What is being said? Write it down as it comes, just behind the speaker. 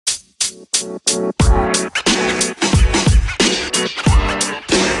All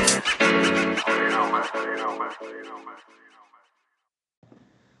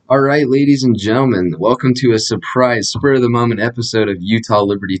right, ladies and gentlemen, welcome to a surprise, spur-of-the-moment episode of Utah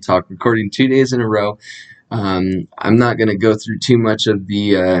Liberty Talk, recording 2 days in a row. I'm not going to go through too much of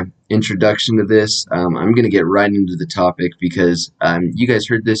the introduction to this. I'm going to get right into the topic because you guys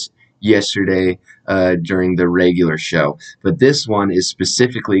heard this yesterday during the regular show. But this one is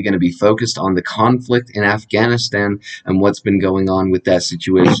specifically going to be focused on the conflict in Afghanistan and what's been going on with that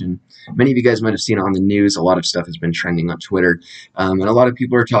situation. Many of you guys might have seen it on the news. A lot of stuff has been trending on Twitter, and a lot of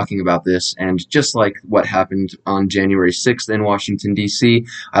people are talking about this. And just like what happened on January 6th in Washington, D.C.,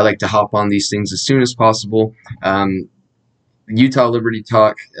 I like to hop on these things as soon as possible. Utah Liberty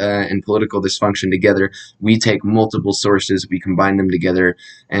Talk and political dysfunction together. We take multiple sources, we combine them together,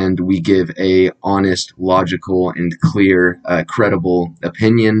 and we give a honest, logical, and clear, credible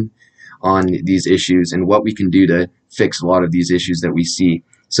opinion on these issues and what we can do to fix a lot of these issues that we see.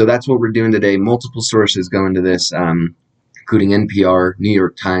 So that's what we're doing today. Multiple sources go into this, including NPR, New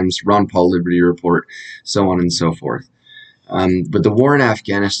York Times, Ron Paul Liberty Report, so on and so forth. But the war in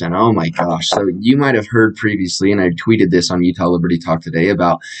Afghanistan, oh my gosh. So you might have heard previously, and I tweeted this on Utah Liberty Talk today,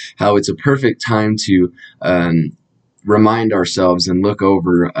 about how it's a perfect time to remind ourselves and look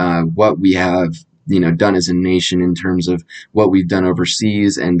over what we have done as a nation in terms of what we've done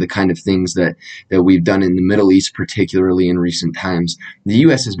overseas and the kind of things that we've done in the Middle East, particularly in recent times. The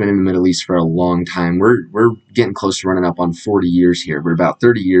U.S. has been in the Middle East for a long time. We're getting close to running up on 40 years here. We're about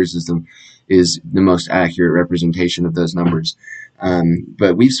 30 years is the most accurate representation of those numbers.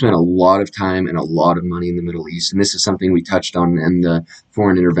 But we've spent a lot of time and a lot of money in the Middle East, and this is something we touched on in the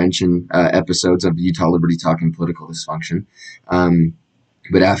foreign intervention episodes of Utah Liberty Talk and political dysfunction.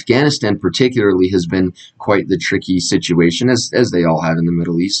 But Afghanistan particularly has been quite the tricky situation, as they all have in the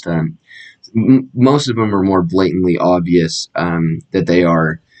Middle East. Most of them are more blatantly obvious that they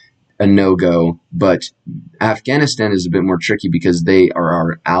are a no-go, but Afghanistan is a bit more tricky because they are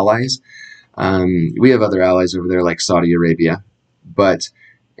our allies. We have other allies over there like Saudi Arabia, but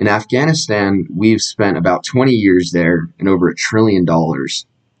in Afghanistan, we've spent about 20 years there and over $1 trillion.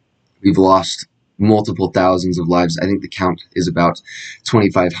 We've lost multiple thousands of lives. I think the count is about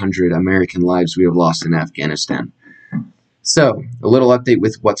 2,500 American lives we have lost in Afghanistan. So, a little update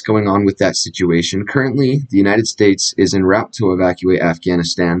with what's going on with that situation. Currently, the United States is en route to evacuate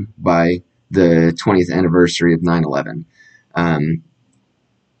Afghanistan by the 20th anniversary of 9/11.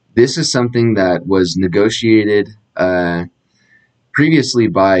 This is something that was negotiated previously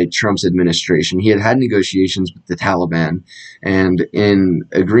by Trump's administration. He had negotiations with the Taliban, and in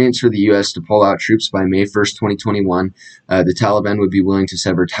agreement for the U.S. to pull out troops by May 1st, 2021, the Taliban would be willing to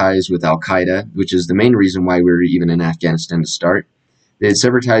sever ties with al-Qaeda, which is the main reason why we were even in Afghanistan to start. They had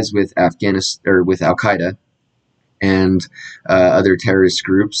severed ties with with al-Qaeda and other terrorist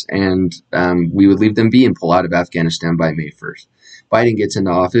groups, and we would leave them be and pull out of Afghanistan by May 1st. Biden gets into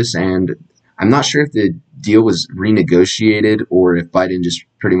office, and I'm not sure if the deal was renegotiated or if Biden just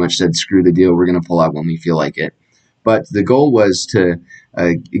pretty much said, screw the deal, we're going to pull out when we feel like it. But the goal was to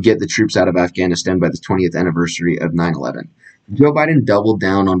get the troops out of Afghanistan by the 20th anniversary of 9/11. Joe Biden doubled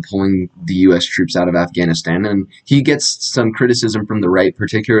down on pulling the U.S. troops out of Afghanistan, and he gets some criticism from the right,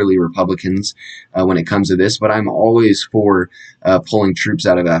 particularly Republicans, when it comes to this. But I'm always for pulling troops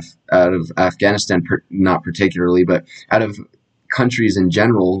out of Afghanistan, not particularly, but out of countries in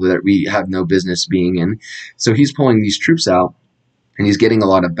general that we have no business being in. So he's pulling these troops out, and he's getting a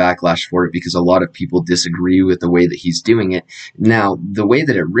lot of backlash for it because a lot of people disagree with the way that he's doing it. Now, the way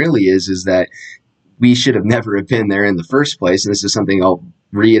that it really is that we should have never have been there in the first place, and this is something I'll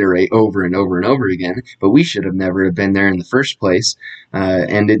reiterate over and over and over again, but we should have never have been there in the first place,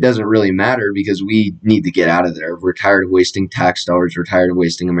 and it doesn't really matter because we need to get out of there. We're tired of wasting tax dollars. We're tired of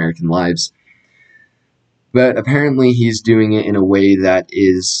wasting American lives. But apparently he's doing it in a way that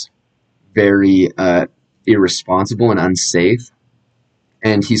is very irresponsible and unsafe.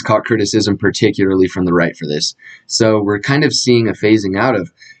 And he's caught criticism, particularly from the right, for this. So we're kind of seeing a phasing out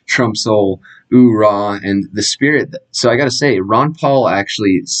of Trump's whole ooh-rah and the spirit. So I got to say, Ron Paul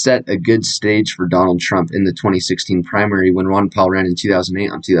actually set a good stage for Donald Trump in the 2016 primary when Ron Paul ran in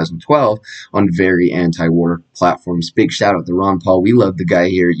 2008 on 2012 on very anti-war platforms. Big shout out to Ron Paul. We love the guy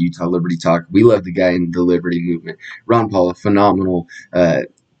here at Utah Liberty Talk. We love the guy in the Liberty Movement. Ron Paul, a phenomenal,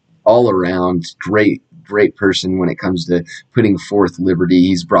 all-around, great person when it comes to putting forth liberty.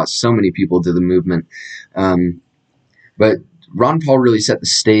 He's brought so many people to the movement. But Ron Paul really set the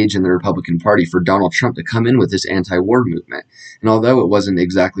stage in the Republican Party for Donald Trump to come in with this anti-war movement. And although it wasn't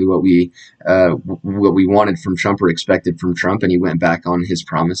exactly what we wanted from Trump or expected from Trump, and he went back on his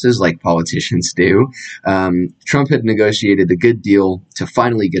promises like politicians do, Trump had negotiated a good deal to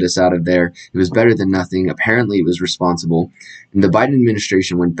finally get us out of there. It was better than nothing. Apparently, it was responsible. And the Biden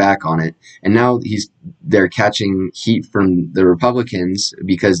administration went back on it, and now they're catching heat from the Republicans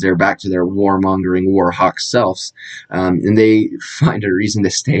because they're back to their warmongering, war hawk selves, and they find a reason to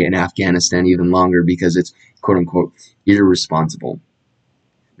stay in Afghanistan even longer because it's quote unquote irresponsible.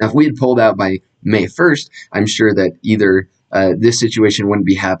 Now, if we had pulled out by May 1st, I'm sure that either this situation wouldn't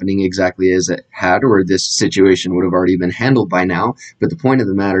be happening exactly as it had, or this situation would have already been handled by now. But the point of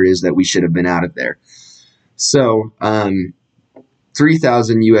the matter is that we should have been out of there. So,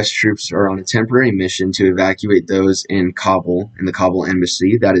 3,000 U.S. troops are on a temporary mission to evacuate those in Kabul, in the Kabul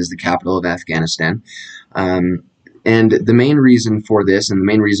embassy. That is the capital of Afghanistan. And the main reason for this, and the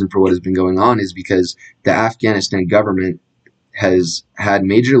main reason for what has been going on, is because the Afghanistan government has had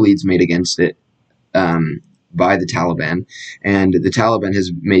major leads made against it by the Taliban, and the Taliban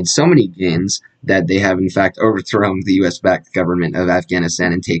has made so many gains that they have in fact overthrown the US-backed government of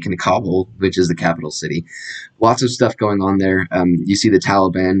Afghanistan and taken Kabul, which is the capital city. Lots of stuff going on there. You see the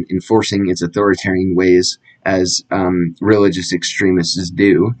Taliban enforcing its authoritarian ways as religious extremists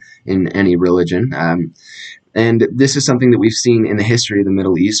do in any religion. And this is something that we've seen in the history of the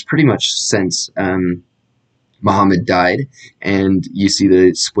Middle East pretty much since Muhammad died, and you see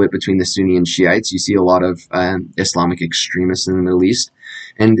the split between the Sunni and Shiites. You see a lot of Islamic extremists in the Middle East.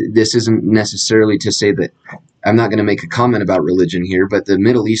 And this isn't necessarily to say that I'm not going to make a comment about religion here, but the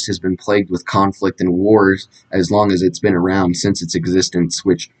Middle East has been plagued with conflict and wars as long as it's been around, since its existence,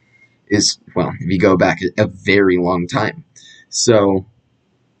 which is, well, if you go back, a very long time. So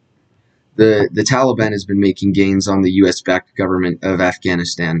the Taliban has been making gains on the US-backed government of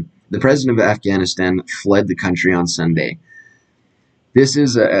Afghanistan. The president of Afghanistan fled the country on Sunday. This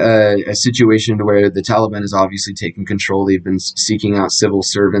is a situation where the Taliban has obviously taken control. They've been seeking out civil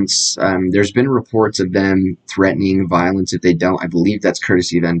servants. There's been reports of them threatening violence if they don't. I believe that's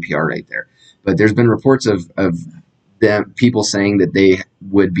courtesy of NPR right there. But there's been reports of them, people saying that they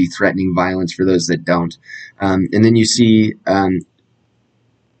would be threatening violence for those that don't. And then you see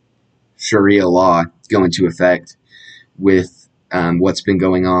Sharia law go into effect with what's been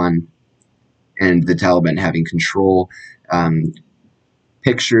going on and the Taliban having control.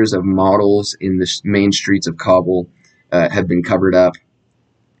 Pictures of models in the main streets of Kabul have been covered up,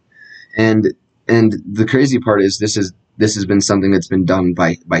 and the crazy part is this has been something that's been done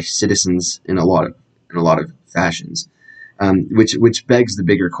by citizens in a lot of fashions, which begs the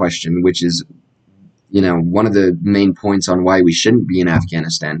bigger question, which is, one of the main points on why we shouldn't be in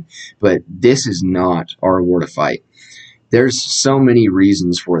Afghanistan. But this is not our war to fight. There's so many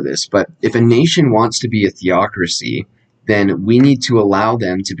reasons for this, but if a nation wants to be a theocracy, then we need to allow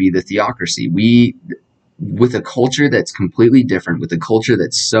them to be the theocracy. With a culture that's completely different, with a culture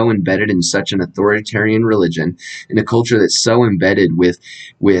that's so embedded in such an authoritarian religion, and a culture that's so embedded with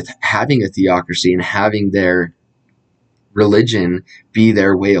having a theocracy and having their religion be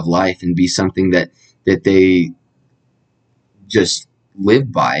their way of life and be something that they just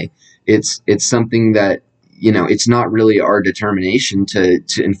live by, it's something that, it's not really our determination to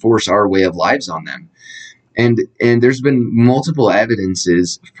enforce our way of lives on them. And there's been multiple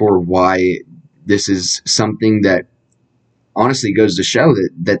evidences for why this is something that honestly goes to show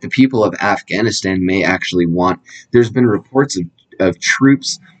that the people of Afghanistan may actually want. There's been reports of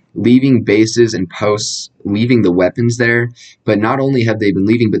troops leaving bases and posts, leaving the weapons there. But not only have they been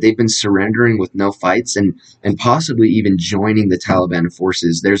leaving, but they've been surrendering with no fights and possibly even joining the Taliban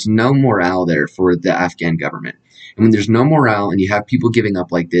forces. There's no morale there for the Afghan government. And when there's no morale and you have people giving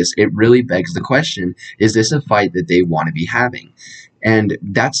up like this, it really begs the question, is this a fight that they want to be having? And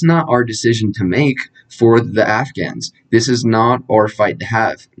that's not our decision to make for the Afghans. This is not our fight to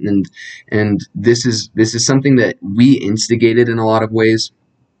have. And this is something that we instigated in a lot of ways.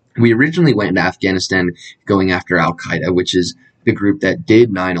 We originally went into Afghanistan going after Al-Qaeda, which is the group that did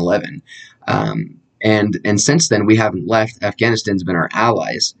 9/11. And since then, we haven't left. Afghanistan's been our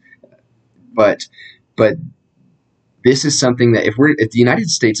allies. But this is something that if the United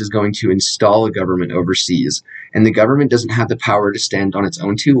States is going to install a government overseas and the government doesn't have the power to stand on its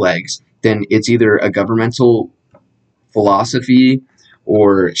own two legs, then it's either a governmental philosophy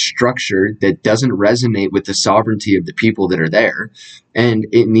or structure that doesn't resonate with the sovereignty of the people that are there. And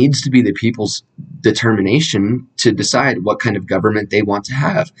it needs to be the people's determination to decide what kind of government they want to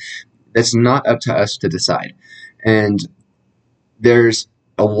have. That's not up to us to decide. And there's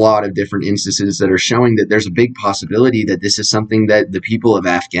a lot of different instances that are showing that there's a big possibility that this is something that the people of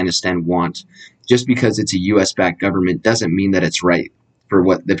Afghanistan want. Just because it's a US-backed government doesn't mean that it's right for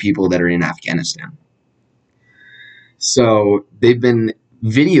what the people that are in Afghanistan. So they've been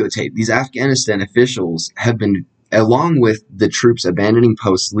videotaped. These Afghanistan officials have been, along with the troops abandoning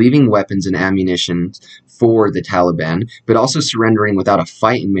posts, leaving weapons and ammunition for the Taliban, but also surrendering without a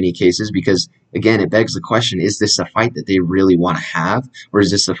fight in many cases because, again, it begs the question, is this a fight that they really want to have? Or is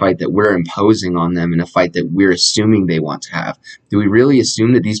this a fight that we're imposing on them and a fight that we're assuming they want to have? Do we really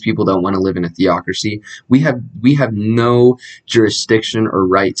assume that these people don't want to live in a theocracy? We have no jurisdiction or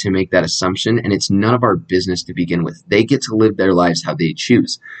right to make that assumption, and it's none of our business to begin with. They get to live their lives how they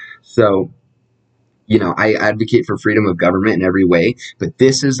choose. So, I advocate for freedom of government in every way, but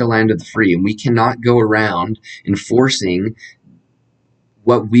this is the land of the free, and we cannot go around enforcing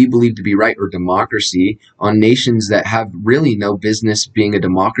what we believe to be right or democracy on nations that have really no business being a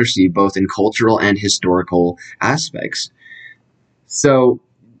democracy, both in cultural and historical aspects. So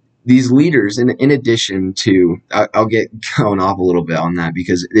these leaders, in addition to, I'll get going off a little bit on that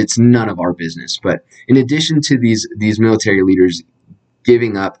because it's none of our business, but in addition to these military leaders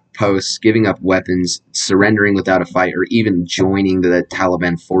giving up posts, giving up weapons, surrendering without a fight, or even joining the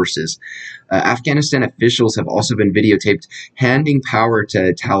Taliban forces, Afghanistan officials have also been videotaped handing power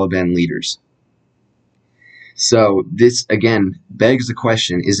to Taliban leaders. So this, again, begs the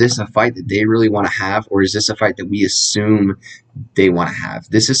question, is this a fight that they really want to have, or is this a fight that we assume they want to have?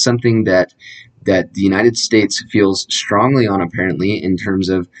 This is something that the United States feels strongly on, apparently, in terms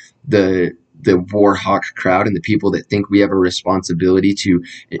of the war hawk crowd and the people that think we have a responsibility to,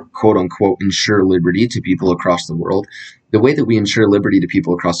 quote unquote, ensure liberty to people across the world. The way that we ensure liberty to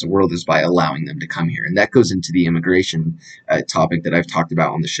people across the world is by allowing them to come here. And that goes into the immigration topic that I've talked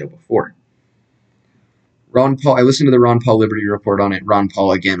about on the show before. Ron Paul, I listened to the Ron Paul Liberty Report on it. Ron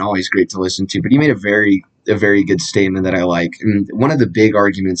Paul, again, always great to listen to, but he made a very good statement that I like. And one of the big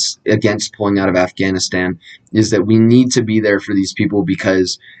arguments against pulling out of Afghanistan is that we need to be there for these people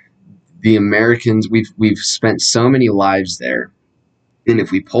because the Americans, we've spent so many lives there, and if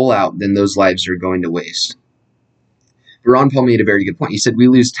we pull out, then those lives are going to waste. But Ron Paul made a very good point. He said we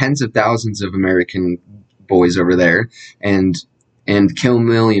lose tens of thousands of American boys over there, and kill a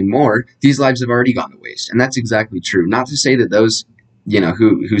million more. These lives have already gone to waste, and that's exactly true. Not to say that those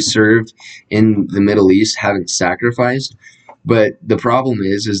who served in the Middle East haven't sacrificed, but the problem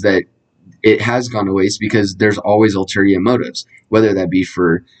is that it has gone to waste because there's always ulterior motives, whether that be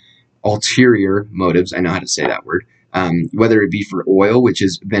for ulterior motives, I know how to say that word, whether it be for oil, which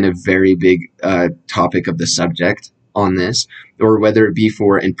has been a very big topic of the subject on this, or whether it be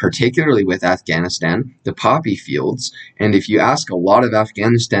for, and particularly with Afghanistan, the poppy fields. And if you ask a lot of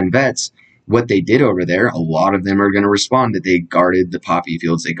Afghanistan vets what they did over there, a lot of them are going to respond that they guarded the poppy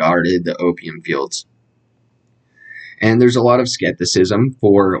fields, they guarded the opium fields. And there's a lot of skepticism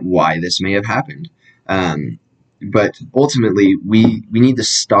for why this may have happened. But ultimately, we need to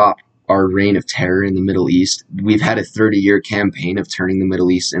stop our reign of terror in the Middle East. We've had a 30-year campaign of turning the Middle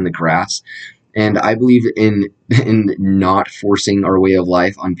East in the grass. And I believe in not forcing our way of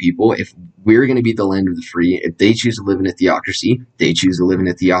life on people. If we're going to be the land of the free, if they choose to live in a theocracy, they choose to live in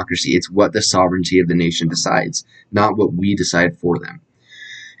a theocracy. It's what the sovereignty of the nation decides, not what we decide for them.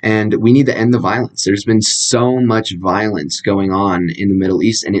 And we need to end the violence. There's been so much violence going on in the Middle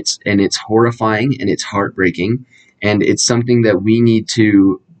East, and it's horrifying and it's heartbreaking, and it's something that we need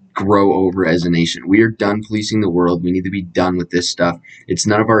to grow over as a nation. We are done policing the world. We need to be done with this stuff. It's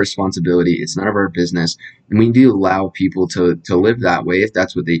none of our responsibility. It's none of our business. And we need to allow people to live that way if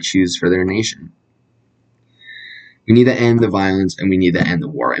that's what they choose for their nation. We need to end the violence, and we need to end the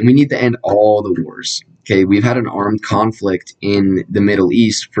war, and we need to end all the wars. Okay, we've had an armed conflict in the Middle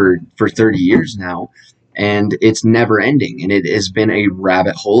East for 30 years now, and it's never ending, and it has been a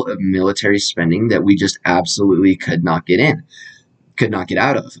rabbit hole of military spending that we just absolutely could not get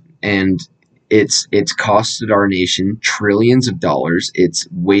out of. And it's costed our nation trillions of dollars. It's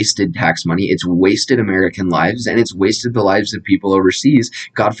wasted tax money. It's wasted American lives, and it's wasted the lives of people overseas.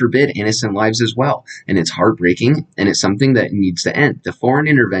 God forbid, innocent lives as well. And it's heartbreaking, and it's something that needs to end. The foreign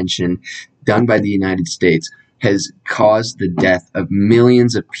intervention done by the United States has caused the death of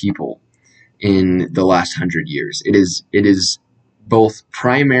millions of people in the last 100 years. It is both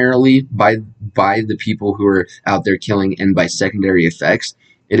primarily by the people who are out there killing, and by secondary effects.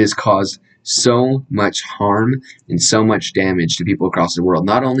 It has caused so much harm and so much damage to people across the world.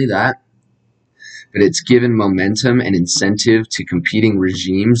 Not only that, but it's given momentum and incentive to competing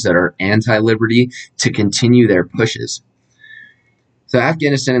regimes that are anti-liberty to continue their pushes. So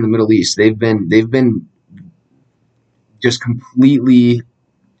Afghanistan and the Middle East, they've been just completely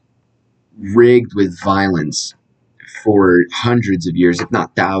rigged with violence for hundreds of years, if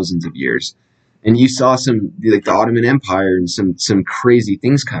not thousands of years. And you saw some, like the Ottoman Empire, and some crazy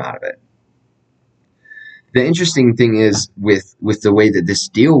things come out of it. The interesting thing is with the way that this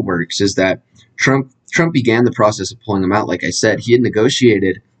deal works is that Trump began the process of pulling them out. Like I said, he had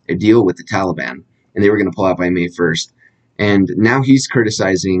negotiated a deal with the Taliban, and they were going to pull out by May 1st. And now he's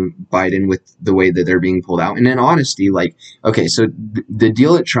criticizing Biden with the way that they're being pulled out. And in honesty, like, okay, so the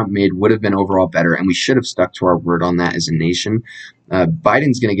deal that Trump made would have been overall better, and we should have stuck to our word on that as a nation.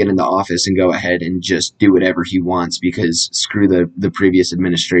 Biden's going to get into office and go ahead and just do whatever he wants because screw the previous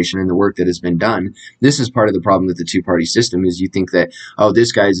administration and the work that has been done. This is part of the problem with the two-party system is you think that, oh,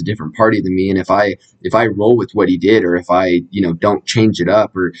 this guy is a different party than me, and if I roll with what he did, or if I don't change it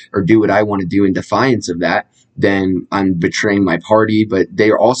up or do what I want to do in defiance of that, then I'm betraying my party. But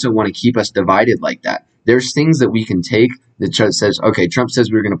they also want to keep us divided like that. There's things that we can take that says, okay, Trump says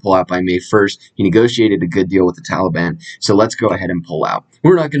we were going to pull out by May 1st. He negotiated a good deal with the Taliban, so let's go ahead and pull out.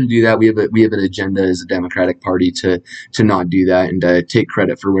 We're not going to do that. We have an agenda as a Democratic Party to not do that and take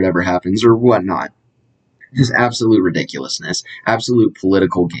credit for whatever happens or whatnot. Just absolute ridiculousness, absolute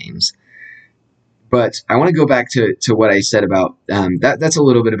political games. But I want to go back to what I said about that's a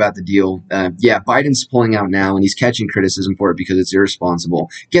little bit about the deal. Yeah, Biden's pulling out now, and he's catching criticism for it because it's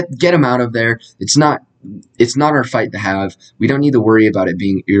irresponsible. Get him out of there. It's not our fight to have. We don't need to worry about it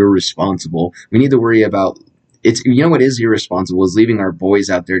being irresponsible. We need to worry about it's. You know what is irresponsible is leaving our boys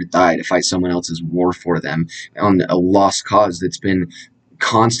out there to die to fight someone else's war for them on a lost cause that's been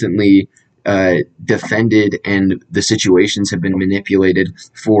constantly defended, and the situations have been manipulated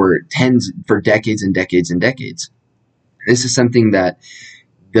for decades and decades and decades. This is something that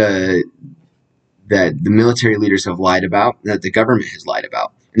the military leaders have lied about, that the government has lied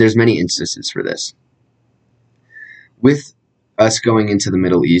about, and there's many instances for this. With us going into the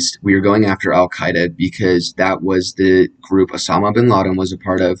Middle East, we are going after Al-Qaeda because that was the group Osama bin Laden was a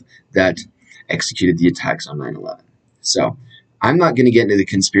part of that executed the attacks on 9/11. So I'm not going to get into the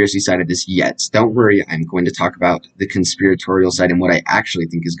conspiracy side of this yet. Don't worry. I'm going to talk about the conspiratorial side and what I actually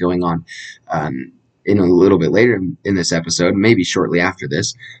think is going on in a little bit later in this episode, maybe shortly after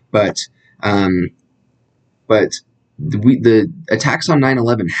this. But the attacks on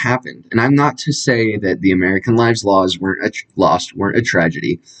 9/11 happened. And I'm not to say that the American lives weren't a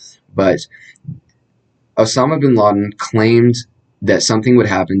tragedy, but Osama bin Laden claimed that something would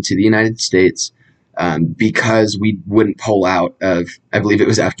happen to the United States because we wouldn't pull out of, I believe it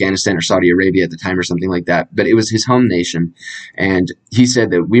was Afghanistan or Saudi Arabia at the time or something like that, but it was his home nation. And he said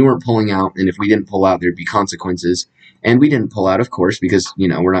that we weren't pulling out, and if we didn't pull out, there'd be consequences. And we didn't pull out, of course, because,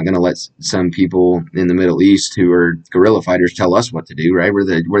 we're not going to let some people in the Middle East who are guerrilla fighters tell us what to do, right? We're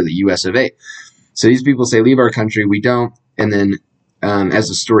the US of A. So these people say, leave our country, we don't. And then as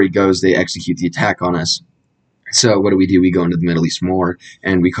the story goes, they execute the attack on us. So what do? We go into the Middle East more,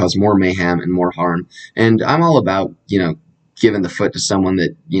 and we cause more mayhem and more harm. And I'm all about, giving the foot to someone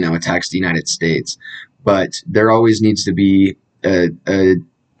that, attacks the United States. But there always needs to be a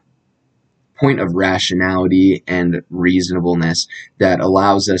point of rationality and reasonableness that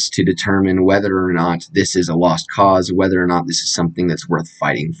allows us to determine whether or not this is a lost cause, whether or not this is something that's worth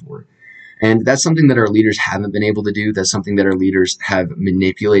fighting for. And that's something that our leaders haven't been able to do. That's something that our leaders have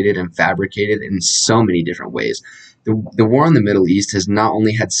manipulated and fabricated in so many different ways. The war in the Middle East has not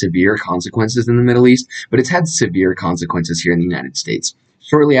only had severe consequences in the Middle East, but it's had severe consequences here in the United States.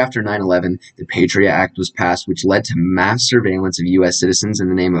 Shortly after 9/11, the Patriot Act was passed, which led to mass surveillance of U.S. citizens in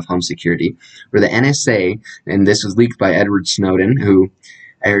the name of home security, where the NSA, and this was leaked by Edward Snowden, who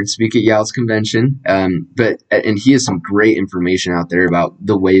I heard speak at Yale's convention, and he has some great information out there about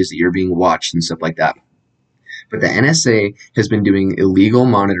the ways that you're being watched and stuff like that. But the NSA has been doing illegal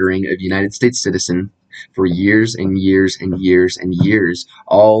monitoring of United States citizens for years and years and years and years,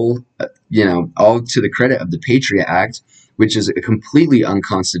 all to the credit of the Patriot Act, which is a completely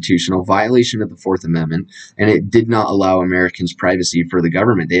unconstitutional violation of the Fourth Amendment, and it did not allow Americans privacy for the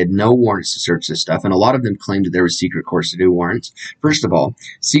government. They had no warrants to search this stuff, and a lot of them claimed that there were secret courts to do warrants. First of all,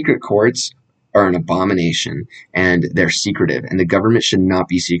 secret courts are an abomination, and they're secretive, and the government should not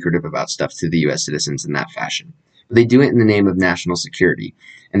be secretive about stuff to the U.S. citizens in that fashion. But they do it in the name of national security,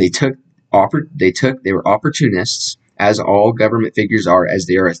 and they were opportunists, as all government figures are, as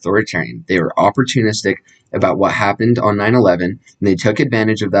they are authoritarian. They were opportunistic about what happened on 9/11, and they took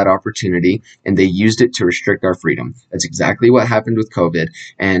advantage of that opportunity, and they used it to restrict our freedom. That's exactly what happened with COVID,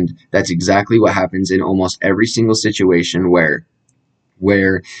 and that's exactly what happens in almost every single situation where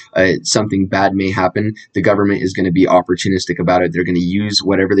where something bad may happen. The government is going to be opportunistic about it. They're going to use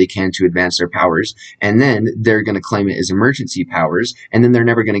whatever they can to advance their powers, and then they're going to claim it as emergency powers, and then they're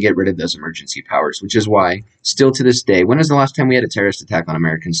never going to get rid of those emergency powers, which is why, still to this day, when was the last time we had a terrorist attack on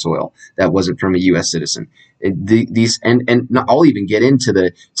American soil that wasn't from a U.S. citizen? I'll even get into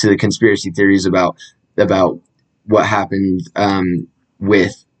the conspiracy theories about what happened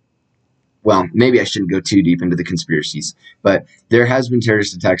with. Well, maybe I shouldn't go too deep into the conspiracies, but there has been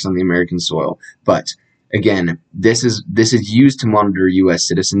terrorist attacks on the American soil. But again, this is used to monitor U.S.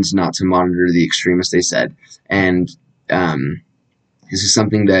 citizens, not to monitor the extremists, they said. And this is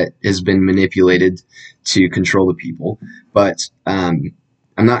something that has been manipulated to control the people. But I'm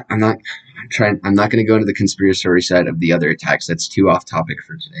not going to go into the conspiracy side of the other attacks. That's too off topic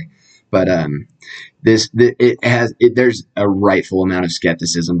for today. But there's a rightful amount of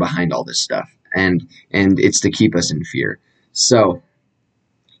skepticism behind all this stuff, and it's to keep us in fear. So,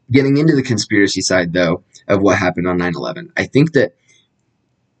 getting into the conspiracy side, though, of what happened on 9/11, I think that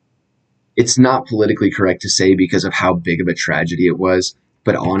it's not politically correct to say because of how big of a tragedy it was.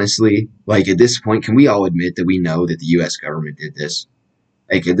 But honestly, like at this point, can we all admit that we know that the U.S. government did this?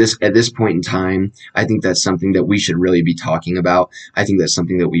 Like at this point in time, I think that's something that we should really be talking about. I think that's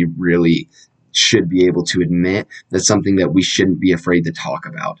something that we really should be able to admit. That's something that we shouldn't be afraid to talk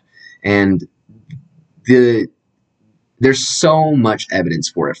about. And there's so much evidence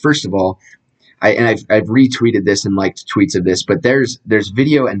for it. First of all, I've retweeted this and liked tweets of this, but there's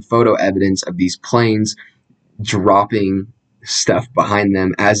video and photo evidence of these planes dropping stuff behind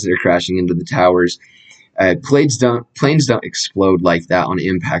them as they're crashing into the towers. Planes don't explode like that on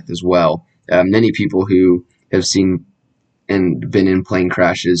impact as well. Many people who have seen and been in plane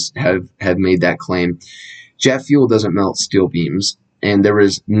crashes have made that claim. Jet fuel doesn't melt steel beams, and there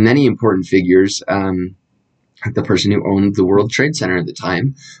was many important figures. The person who owned the World Trade Center at the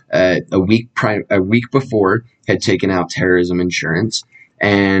time, a week before, had taken out terrorism insurance,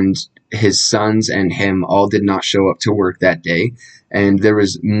 and his sons and him all did not show up to work that day. And there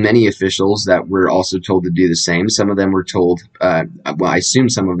was many officials that were also told to do the same. Some of them were told, well, I assume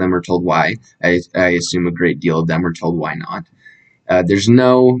some of them were told why. I assume a great deal of them were told why not. There's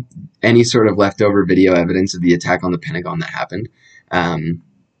no any sort of leftover video evidence of the attack on the Pentagon that happened.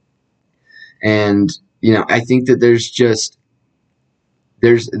 And, you know, I think that there's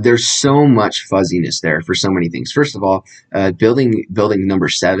so much fuzziness there for so many things. First of all, building number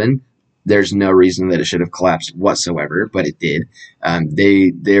 7, there's no reason that it should have collapsed whatsoever, but it did.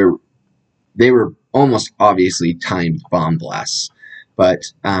 They were almost obviously timed bomb blasts.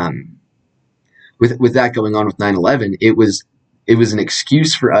 But with that going on with 9/11, it was an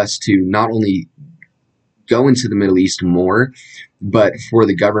excuse for us to not only go into the Middle East more, but for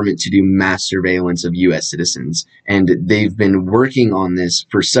the government to do mass surveillance of U.S. citizens. And they've been working on this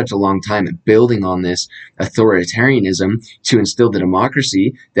for such a long time, building on this authoritarianism to instill the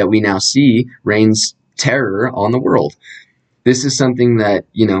democracy that we now see reigns terror on the world. This is something that,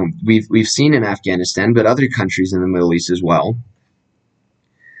 you know, we've seen in Afghanistan, but other countries in the Middle East as well.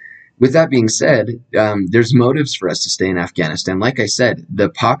 With that being said, there's motives for us to stay in Afghanistan. Like I said, the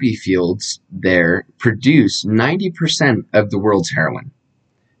poppy fields there produce 90% of the world's heroin.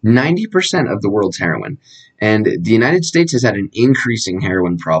 90% of the world's heroin. And the United States has had an increasing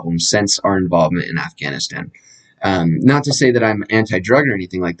heroin problem since our involvement in Afghanistan. Not to say that I'm anti-drug or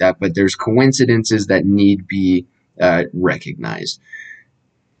anything like that, but there's coincidences that need be recognized.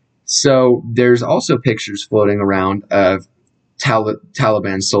 So there's also pictures floating around of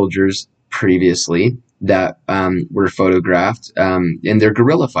Taliban soldiers previously that were photographed, and they're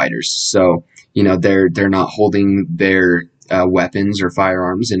guerrilla fighters. So, you know, they're not holding their weapons or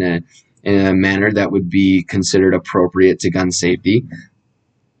firearms in a manner that would be considered appropriate to gun safety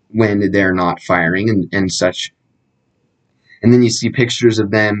when they're not firing and such. And then you see pictures of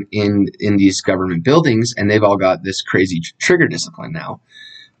them in these government buildings, and they've all got this crazy trigger discipline now.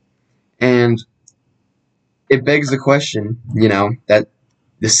 And it begs the question, you know, that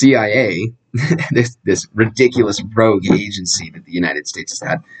the CIA, this ridiculous rogue agency that the United States has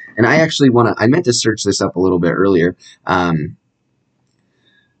had, and I meant to search this up a little bit earlier.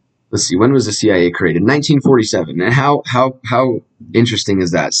 Let's see, when was the CIA created? 1947. And how interesting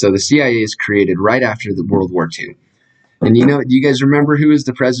is that? So the CIA is created right after the World War II. And you know, do you guys remember who was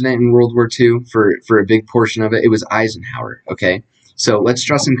the president in World War II for a big portion of it? It was Eisenhower, okay? So let's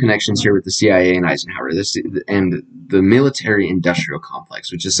draw some connections here with the CIA and Eisenhower, and the military-industrial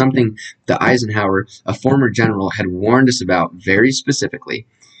complex, which is something that Eisenhower, a former general, had warned us about very specifically.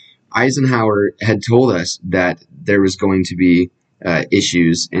 Eisenhower had told us that there was going to be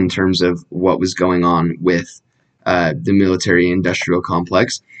issues in terms of what was going on with the military-industrial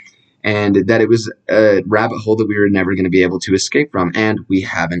complex, and that it was a rabbit hole that we were never going to be able to escape from, and we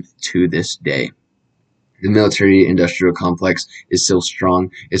haven't to this day. The military industrial complex is still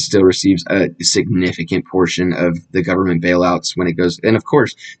strong. It still receives a significant portion of the government bailouts when it goes. And of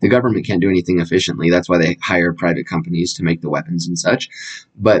course, the government can't do anything efficiently. That's why they hire private companies to make the weapons and such.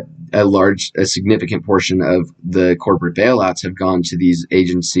 But a significant portion of the corporate bailouts have gone to these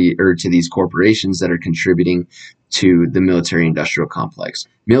to these corporations that are contributing to the military industrial complex.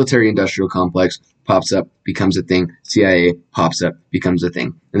 Military industrial complex pops up, becomes a thing. CIA pops up, becomes a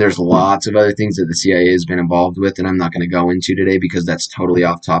thing. And there's lots of other things that the CIA has been involved with, and I'm not going to go into today because that's totally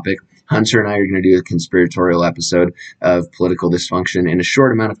off topic. Hunter and I are going to do a conspiratorial episode of political dysfunction in a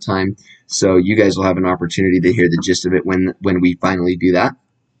short amount of time, so you guys will have an opportunity to hear the gist of it when we finally do that.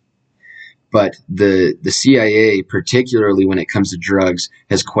 But the CIA, particularly when it comes to drugs,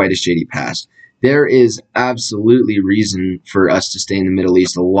 has quite a shady past. There is absolutely reason for us to stay in the Middle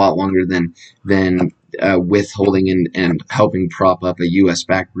East a lot longer than withholding and helping prop up a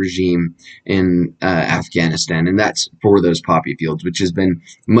U.S.-backed regime in Afghanistan. And that's for those poppy fields, which has been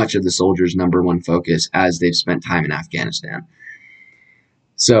much of the soldiers' number one focus as they've spent time in Afghanistan.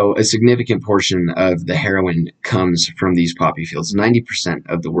 So a significant portion of the heroin comes from these poppy fields. 90%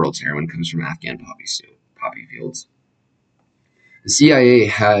 of the world's heroin comes from Afghan poppy fields. The CIA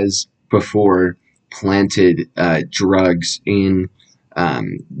has before planted drugs in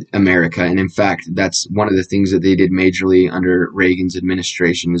America, and in fact, that's one of the things that they did majorly under Reagan's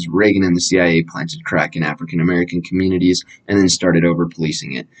administration. Is Reagan and the CIA planted crack in African American communities and then started over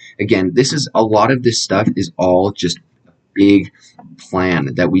policing it. Again, a lot of this stuff is all just a big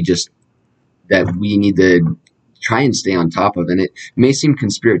plan that we need to try and stay on top of. And it may seem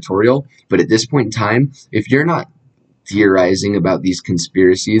conspiratorial, but at this point in time, if you're not theorizing about these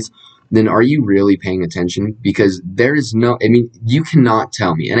conspiracies, then are you really paying attention? Because you cannot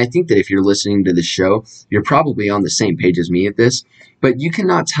tell me, and I think that if you're listening to the show, you're probably on the same page as me at this, but you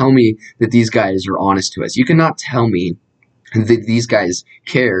cannot tell me that these guys are honest to us. You cannot tell me that these guys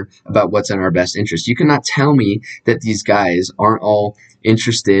care about what's in our best interest. You cannot tell me that these guys aren't all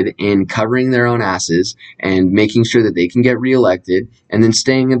interested in covering their own asses and making sure that they can get reelected and then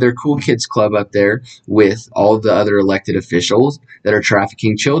staying in their cool kids club up there with all of the other elected officials that are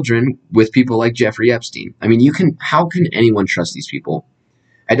trafficking children with people like Jeffrey Epstein. I mean, how can anyone trust these people?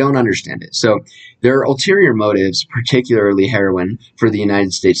 I don't understand it. So there are ulterior motives, particularly heroin, for the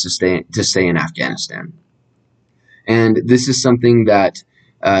United States to stay in Afghanistan. And this is something that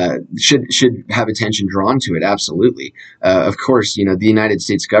should have attention drawn to it, absolutely. Of course, the United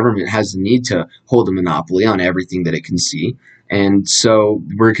States government has the need to hold a monopoly on everything that it can see. And so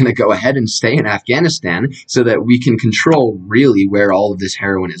we're going to go ahead and stay in Afghanistan so that we can control really where all of this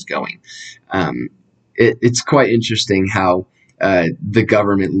heroin is going. It's quite interesting how the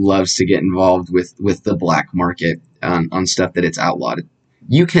government loves to get involved with the black market on stuff that it's outlawed.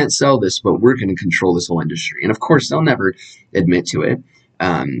 You can't sell this, but we're going to control this whole industry. And of course, they'll never admit to it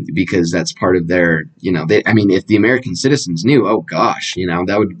because that's part of their, if the American citizens knew, oh gosh,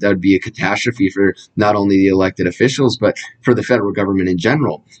 that would be a catastrophe for not only the elected officials, but for the federal government in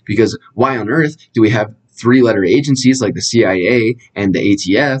general. Because why on earth do we have three-letter agencies like the CIA and the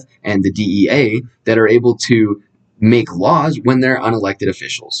ATF and the DEA that are able to make laws when they're unelected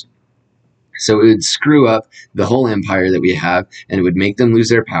officials? So it would screw up the whole empire that we have, and it would make them lose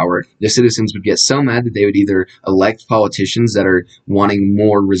their power. The citizens would get so mad that they would either elect politicians that are wanting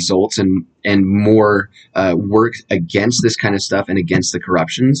more results and more work against this kind of stuff and against the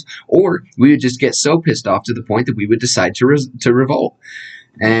corruptions, or we would just get so pissed off to the point that we would decide to revolt.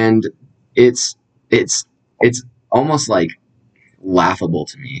 And it's almost like laughable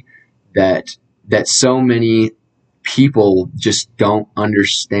to me that so many people just don't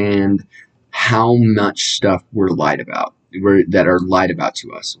understand how much stuff we're lied about, that are lied about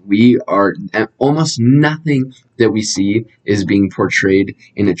to us. Almost nothing that we see is being portrayed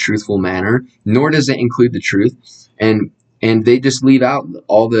in a truthful manner, nor does it include the truth. And they just leave out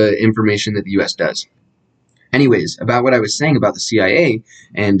all the information that the U.S. does. Anyways, about what I was saying about the CIA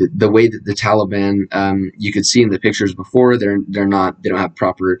and the way that the Taliban, you could see in the pictures before, they don't have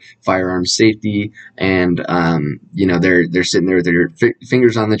proper firearm safety, and they're sitting there with their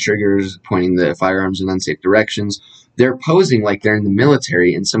fingers on the triggers, pointing the firearms in unsafe directions. They're posing like they're in the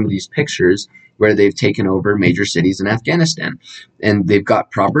military in some of these pictures where they've taken over major cities in Afghanistan, and they've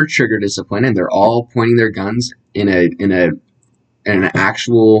got proper trigger discipline, and they're all pointing their guns in an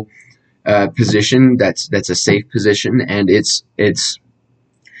actual position that's a safe position, and it's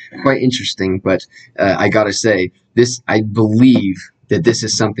quite interesting. But I gotta say, I believe that this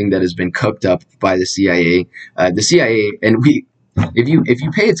is something that has been cooked up by the CIA. The CIA, and if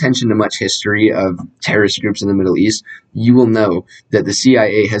you pay attention to much history of terrorist groups in the Middle East, you will know that the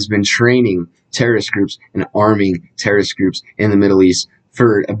CIA has been training terrorist groups and arming terrorist groups in the Middle East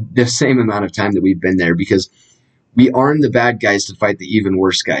for the same amount of time that we've been there, because we arm the bad guys to fight the even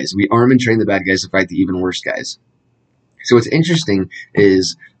worse guys. We arm and train the bad guys to fight the even worse guys. So what's interesting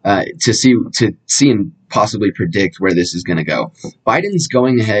is to see and possibly predict where this is going to go. Biden's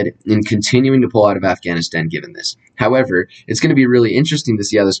going ahead and continuing to pull out of Afghanistan given this. However, it's going to be really interesting to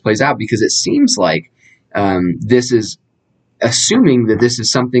see how this plays out, because it seems like this is assuming that this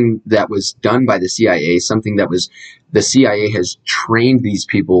is something that was done by the CIA, something that was the CIA has trained these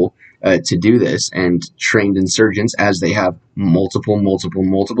people to do this, and trained insurgents, as they have multiple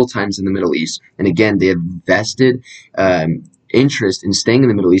times in the Middle East. And again, they have vested interest in staying in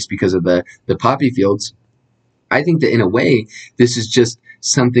the Middle East because of the poppy fields. I think that in a way, this is just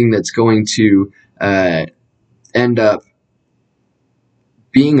something that's going to end up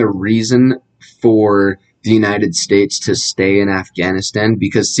being a reason for the United States to stay in Afghanistan,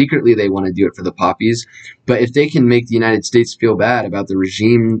 because secretly they want to do it for the poppies. But if they can make the United States feel bad about the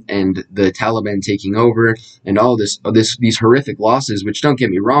regime and the Taliban taking over and all these horrific losses, which, don't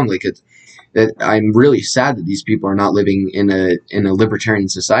get me wrong, like I'm really sad that these people are not living in a libertarian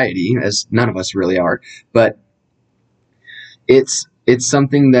society, as none of us really are. But it's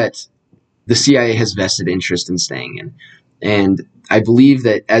something that the CIA has vested interest in staying in. And I believe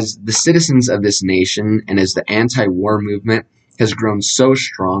that as the citizens of this nation and as the anti-war movement has grown so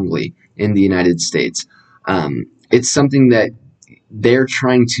strongly in the United States, it's something that they're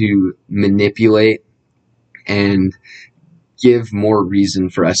trying to manipulate and give more reason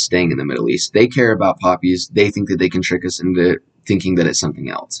for us staying in the Middle East. They care about poppies. They think that they can trick us into thinking that it's something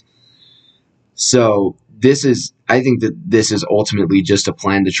else. So I think that this is ultimately just a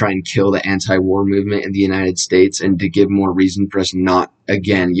plan to try and kill the anti-war movement in the United States, and to give more reason for us yet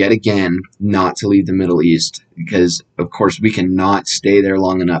again, not to leave the Middle East, because of course we cannot stay there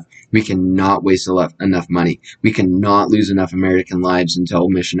long enough. We cannot waste enough money. We cannot lose enough American lives until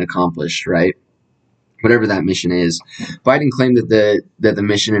mission accomplished, right? Whatever that mission is. Biden claimed that the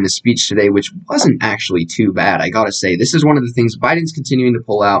mission in his speech today, which wasn't actually too bad, I gotta say. This is one of the things Biden's continuing to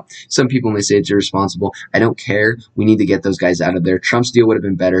pull out. Some people may say it's irresponsible. I don't care. We need to get those guys out of there. Trump's deal would have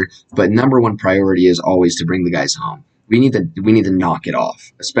been better, but number one priority is always to bring the guys home. We need to knock it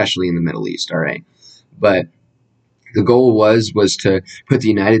off, especially in the Middle East, all right? But the goal was to put the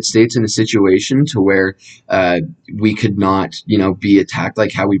United States in a situation to where we could not, be attacked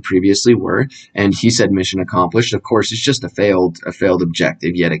like how we previously were. And he said mission accomplished. Of course, it's just a failed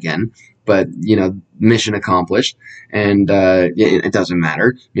objective yet again. But, mission accomplished. And it doesn't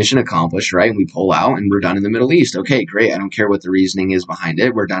matter. Mission accomplished, right? And we pull out and we're done in the Middle East. Okay, great. I don't care what the reasoning is behind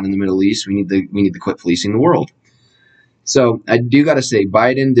it. We're done in the Middle East. We need to quit policing the world. So I do got to say,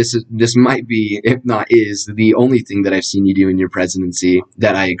 Biden, this might be, if not is, the only thing that I've seen you do in your presidency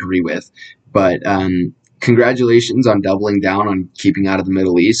that I agree with. But congratulations on doubling down on keeping out of the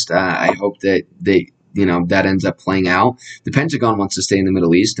Middle East. I hope that that ends up playing out. The Pentagon wants to stay in the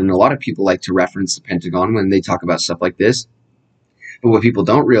Middle East, and a lot of people like to reference the Pentagon when they talk about stuff like this. But what people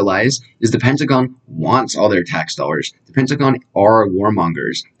don't realize is the Pentagon wants all their tax dollars. The Pentagon are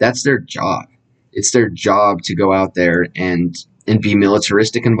warmongers. That's their job. It's their job to go out there and be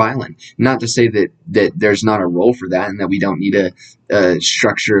militaristic and violent. Not to say that there's not a role for that, and that we don't need a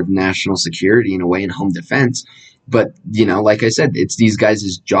structure of national security in a way in home defense. But, like I said, it's these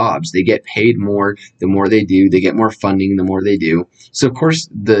guys' jobs. They get paid more the more they do. They get more funding the more they do. So, of course,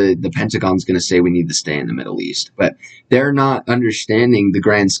 the Pentagon's going to say we need to stay in the Middle East. But they're not understanding the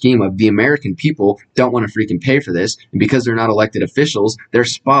grand scheme of the American people don't want to freaking pay for this. And because they're not elected officials, their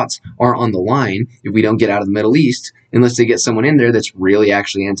spots are on the line if we don't get out of the Middle East, unless they get someone in there that's really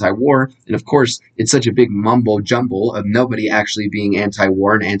actually anti-war. And, of course, it's such a big mumbo-jumble of nobody actually being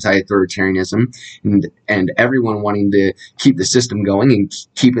anti-war and anti-authoritarianism, and everyone wanting to keep the system going and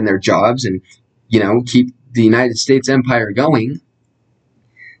keeping their jobs and, keep the United States empire going,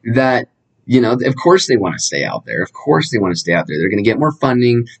 that, of course they want to stay out there. Of course they want to stay out there. They're going to get more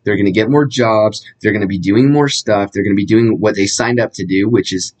funding. They're going to get more jobs. They're going to be doing more stuff. They're going to be doing what they signed up to do,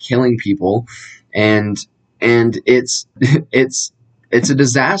 which is killing people. And it's a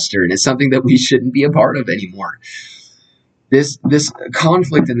disaster, and it's something that we shouldn't be a part of anymore. This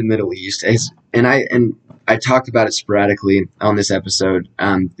conflict in the Middle East is, and I talked about it sporadically on this episode,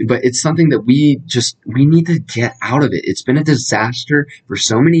 but it's something that we need to get out of it. It's been a disaster for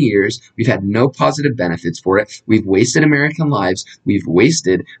so many years. We've had no positive benefits for it. We've wasted American lives. We've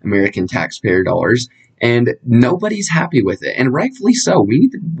wasted American taxpayer dollars. And nobody's happy with it, and rightfully so. We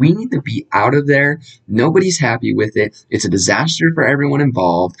need to be out of there. Nobody's happy with it. It's a disaster for everyone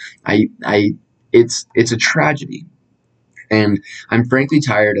involved. It's a tragedy. And I'm frankly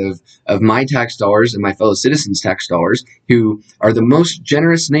tired of my tax dollars and my fellow citizens' tax dollars, who are the most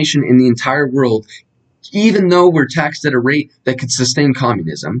generous nation in the entire world, even though we're taxed at a rate that could sustain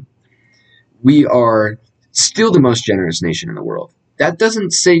communism. We are still the most generous nation in the world. That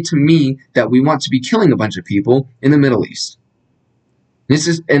doesn't say to me that we want to be killing a bunch of people in the Middle East.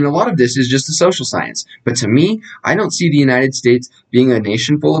 And a lot of this is just a social science. But to me, I don't see the United States being a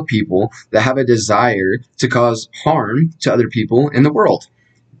nation full of people that have a desire to cause harm to other people in the world.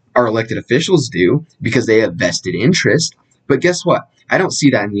 Our elected officials do, because they have vested interest. But guess what? I don't see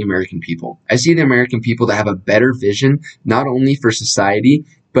that in the American people. I see the American people that have a better vision, not only for society,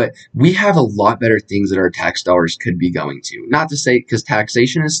 but we have a lot better things that our tax dollars could be going to. Not to say, because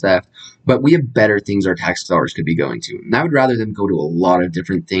taxation is theft, but we have better things our tax dollars could be going to. And I would rather them go to a lot of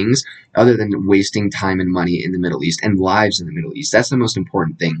different things other than wasting time and money in the Middle East and lives in the Middle East. That's the most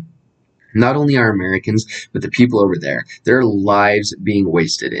important thing. Not only our Americans, but the people over there. There are lives being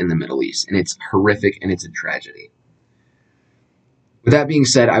wasted in the Middle East, and it's horrific and it's a tragedy. With that being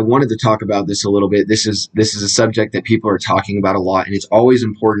said, I wanted to talk about this a little bit. This is a subject that people are talking about a lot, and it's always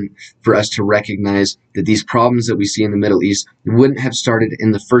important for us to recognize that these problems that we see in the Middle East wouldn't have started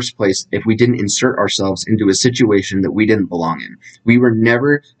in the first place if we didn't insert ourselves into a situation that we didn't belong in. We were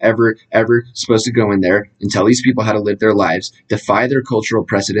never, ever, ever supposed to go in there and tell these people how to live their lives, defy their cultural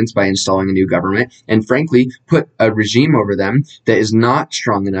precedents by installing a new government, and frankly, put a regime over them that is not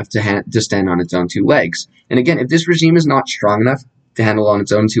strong enough to stand on its own two legs. And again, if this regime is not strong enough to handle on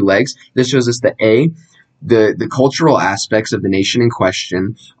its own two legs, this shows us that the cultural aspects of the nation in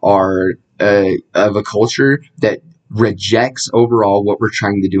question are of a culture that rejects overall what we're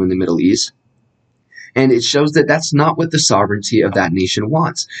trying to do in the Middle East. And it shows that that's not what the sovereignty of that nation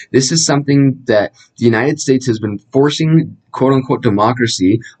wants. This is something that the United States has been forcing, quote unquote,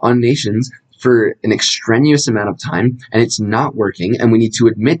 democracy on nations for an extraneous amount of time, and it's not working, and we need to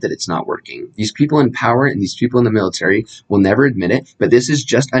admit that it's not working. These people in power and these people in the military will never admit it, but this is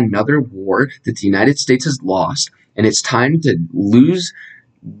just another war that the United States has lost, and it's time to lose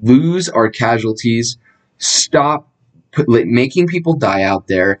our casualties, stop making people die out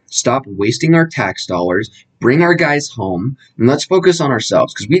there, stop wasting our tax dollars, bring our guys home, and let's focus on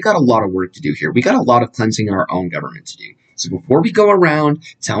ourselves, because we got a lot of work to do here. We got a lot of cleansing our own government to do. So before we go around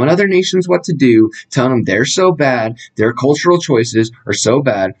telling other nations what to do, telling them they're so bad, their cultural choices are so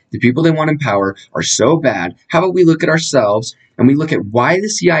bad, the people they want in power are so bad, how about we look at ourselves and we look at why the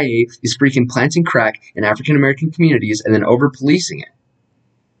CIA is freaking planting crack in African American communities and then over-policing it.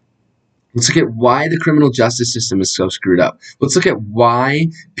 Let's look at why the criminal justice system is so screwed up. Let's look at why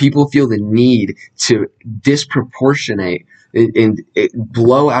people feel the need to disproportionate and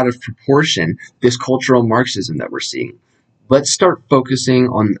blow out of proportion this cultural Marxism that we're seeing. Let's start focusing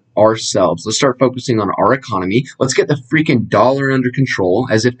on ourselves. Let's start focusing on our economy. Let's get the freaking dollar under control,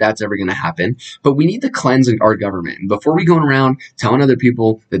 as if that's ever going to happen. But we need to cleanse our government. And before we go around telling other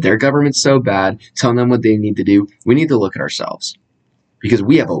people that their government's so bad, telling them what they need to do, we need to look at ourselves, because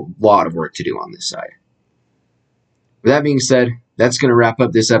we have a lot of work to do on this side. With that being said, that's going to wrap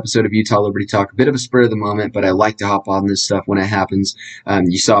up this episode of Utah Liberty Talk. A bit of a spur of the moment, but I like to hop on this stuff when it happens.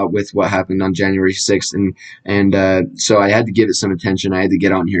 You saw it with what happened on January 6th, and so I had to give it some attention. I had to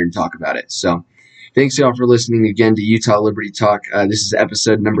get on here and talk about it. So thanks, y'all, for listening again to Utah Liberty Talk. This is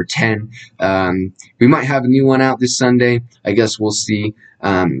episode number 10. We might have a new one out this Sunday. I guess we'll see.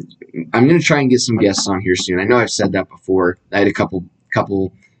 I'm going to try and get some guests on here soon. I know I've said that before. I had a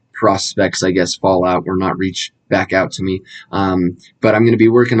couple prospects, I guess, fall out or not reach back out to me. But I'm going to be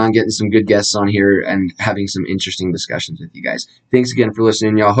working on getting some good guests on here and having some interesting discussions with you guys. Thanks again for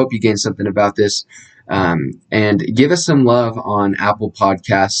listening, y'all. Hope you gained something about this. And give us some love on Apple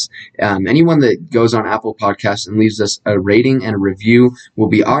Podcasts. Anyone that goes on Apple Podcasts and leaves us a rating and a review will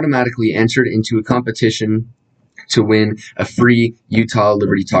be automatically entered into a competition to win a free Utah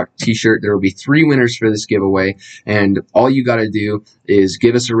Liberty Talk t-shirt. There will be 3 winners for this giveaway, and all you got to do is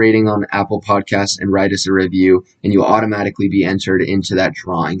give us a rating on Apple Podcasts and write us a review, and you'll automatically be entered into that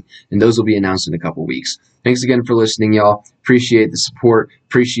drawing, and those will be announced in a couple weeks. Thanks again for listening, y'all. Appreciate the support.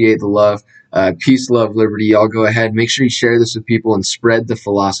 Appreciate the love. Peace, love, liberty. Y'all go ahead. Make sure you share this with people and spread the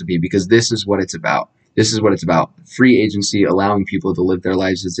philosophy, because this is what it's about. This is what it's about. Free agency, allowing people to live their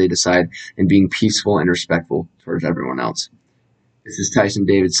lives as they decide, and being peaceful and respectful towards everyone else. This is Tyson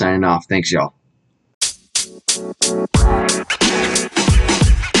David signing off. Thanks, y'all.